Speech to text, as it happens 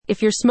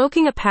If you're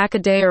smoking a pack a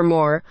day or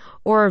more,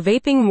 or are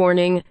vaping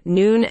morning,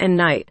 noon, and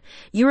night,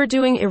 you are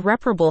doing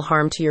irreparable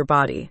harm to your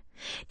body.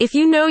 If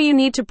you know you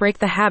need to break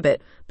the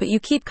habit, but you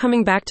keep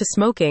coming back to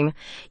smoking,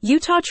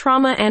 Utah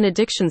Trauma and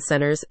Addiction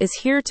Centers is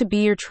here to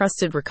be your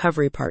trusted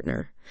recovery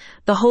partner.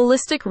 The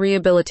Holistic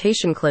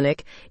Rehabilitation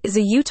Clinic is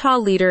a Utah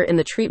leader in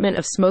the treatment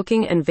of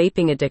smoking and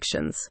vaping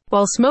addictions.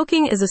 While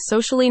smoking is a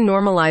socially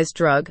normalized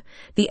drug,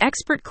 the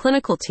expert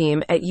clinical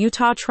team at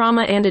Utah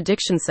Trauma and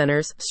Addiction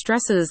Centers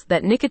stresses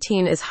that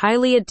nicotine is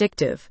highly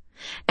addictive.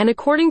 And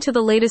according to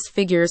the latest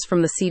figures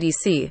from the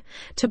CDC,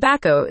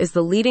 tobacco is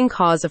the leading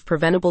cause of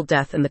preventable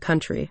death in the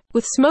country.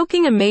 With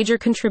smoking a major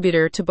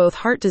contributor to both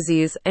heart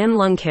disease and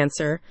lung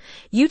cancer,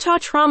 Utah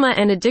Trauma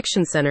and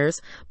Addiction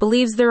Centers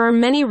believes there are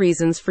many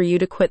reasons for you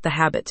to quit the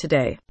habit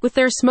today. With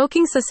their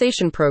smoking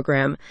cessation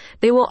program,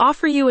 they will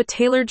offer you a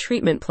tailored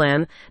treatment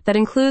plan that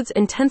includes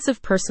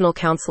intensive personal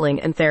counseling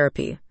and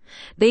therapy.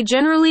 They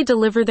generally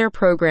deliver their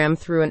program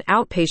through an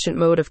outpatient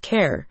mode of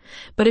care,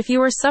 but if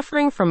you are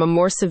suffering from a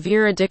more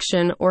severe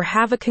addiction or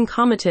have a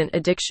concomitant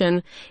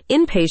addiction,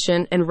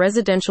 inpatient and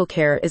residential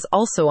care is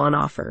also on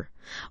offer.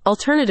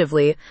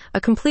 Alternatively,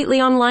 a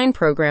completely online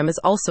program is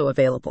also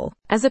available.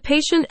 As a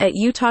patient at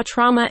Utah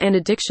Trauma and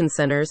Addiction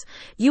Centers,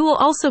 you will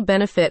also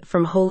benefit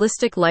from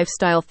holistic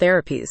lifestyle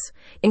therapies,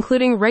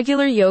 including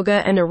regular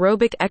yoga and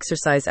aerobic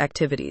exercise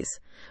activities,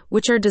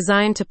 which are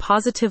designed to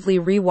positively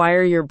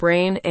rewire your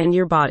brain and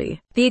your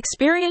body. The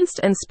experienced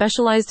and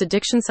specialized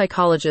addiction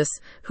psychologists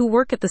who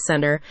work at the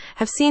center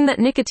have seen that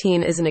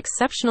nicotine is an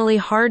exceptionally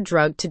hard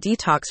drug to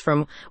detox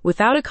from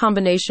without a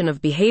combination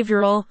of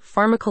behavioral,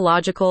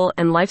 pharmacological,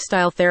 and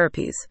lifestyle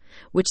therapies,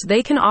 which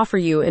they can offer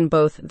you in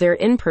both their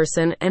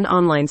in-person and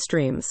online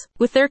streams.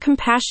 With their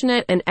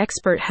compassionate and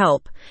expert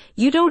help,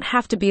 you don't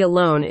have to be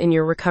alone in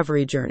your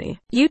recovery journey.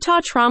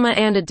 Utah Trauma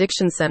and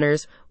Addiction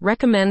Centers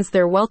recommends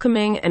their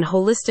welcoming and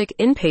holistic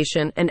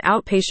inpatient and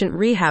outpatient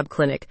rehab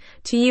clinic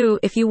to you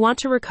if you want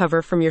to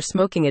recover from your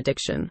smoking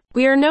addiction.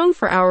 We are known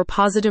for our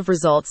positive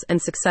results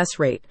and success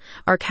rate,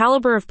 our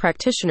caliber of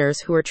practitioners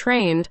who are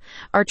trained,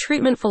 our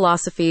treatment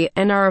philosophy,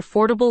 and our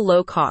affordable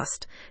low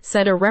cost,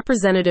 said a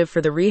representative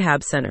for the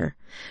Rehab Center.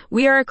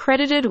 We are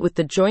accredited with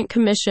the Joint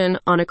Commission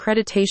on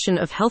Accreditation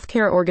of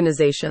Healthcare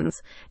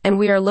Organizations, and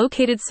we are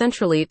located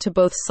centrally to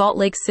both Salt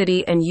Lake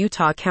City and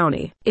Utah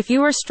County. If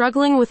you are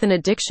struggling with an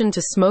addiction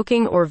to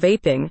smoking or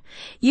vaping,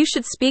 you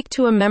should speak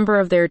to a member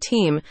of their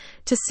team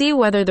to see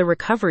whether the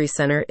recovery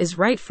center is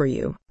right for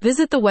you.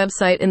 Visit the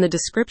website in the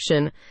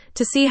description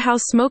to see how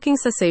smoking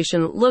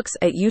cessation looks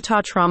at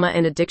Utah Trauma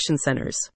and Addiction Centers.